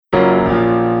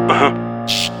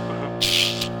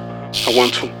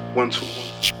One, two.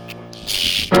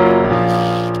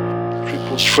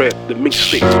 Triple threat, the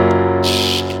mixtape.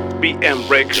 BM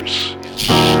Records.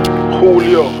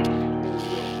 Julio,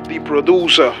 the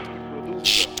producer.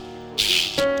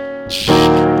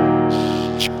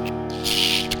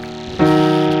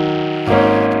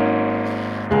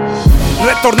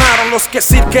 Retornaron los que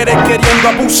sí queriendo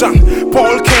abusan.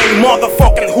 Paul K,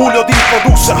 motherfucking Julio D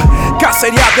producer.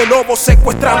 Cacería de lobos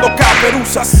secuestrando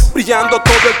caperuzas. Brillando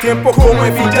todo el tiempo como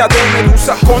hebilla de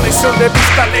medusa. Conexión de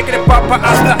vista alegre, papa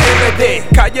hasta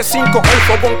RD. Calle 5, el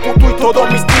fogón puto y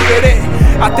todos mis tíberes.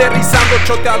 Aterrizando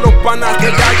chote a los panas que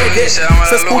ya llegué.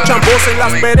 Se escuchan voces en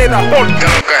las veredas.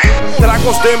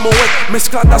 Tragos de Moet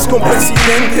mezcladas con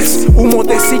presidentes. Humo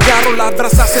de cigarro, las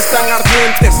brasas están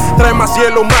ardientes. Trae más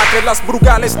hielo más que las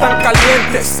brugales están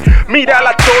calientes. Mira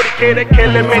la Tori, quiere que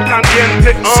le metan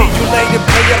dientes. See you later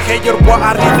player, hater, voy a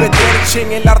arrivederci.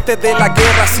 En el arte de la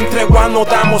guerra sin tregua no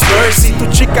damos mercy. Tu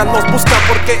chica nos busca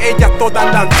porque ellas todas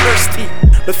andan thirsty.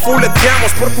 Les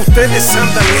fuleteamos porque ustedes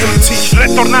andan empty.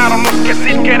 Retornaron los que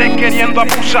sí queriendo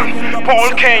abusan.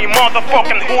 Paul K,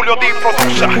 motherfucking Julio D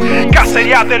producer.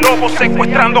 Cacería de lobos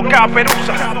secuestrando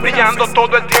caperuzas. Brillando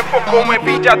todo el tiempo como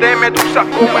hebilla de medusa.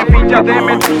 Como hebilla de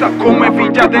medusa, como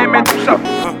hebilla de medusa.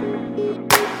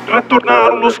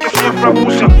 Retornaron los que siempre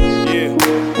abusan.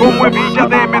 Como hebilla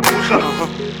de medusa.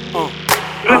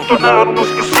 Retornaron los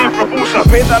que siempre abusan.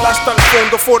 Pedal hasta el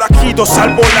fondo, forajidos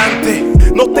al volante.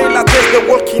 No te la des de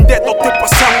Walking Dead, no te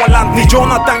pasamos adelante. Ni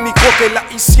Jonathan ni Coque la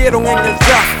hicieron en el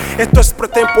draft. Esto es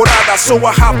pretemporada, so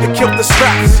I have to kill the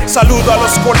strap. Saludo a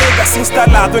los colegas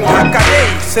instalados en Jacaré.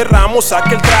 Cerramos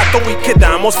aquel trato y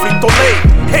quedamos frito ley.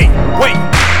 Hey, wait,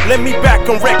 let me back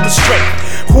and wreck the straight.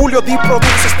 Julio D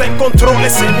produce, está en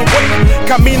controles anyway.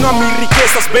 Camino a mis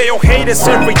riquezas, veo haters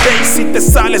every day. Si te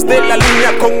sales de la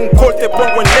línea con un call te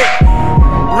pongo en ley.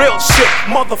 Real shit,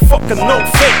 motherfucker, no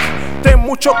fake. Ten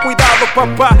mucho cuidado,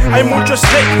 papá, hay mucho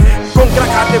steak. Con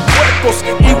granja de puercos,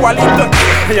 igualito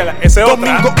aquí.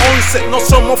 Domingo 11, no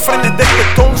somos frenes desde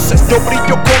entonces. Yo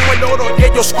brillo como el oro y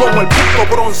ellos como el puto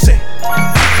bronce.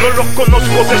 No los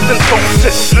conozco desde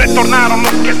entonces. Retornaron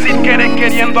los que sí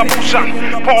queriendo abusan.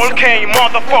 Paul K,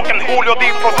 motherfucking Julio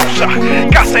D producer.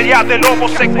 Cacería de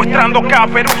lobos secuestrando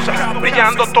caperuzas.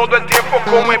 Brillando todo el tiempo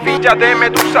como hebilla de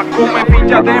medusa. Como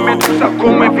hebilla de medusa,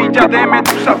 como hebilla de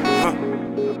medusa.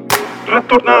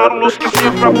 Retornaron los que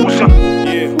siempre abusan.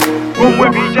 Como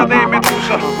hebilla de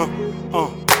medusa.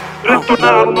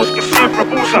 Retornaron los que siempre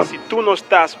abusan. Si tú no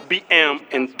estás BM,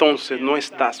 entonces no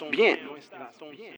estás bien.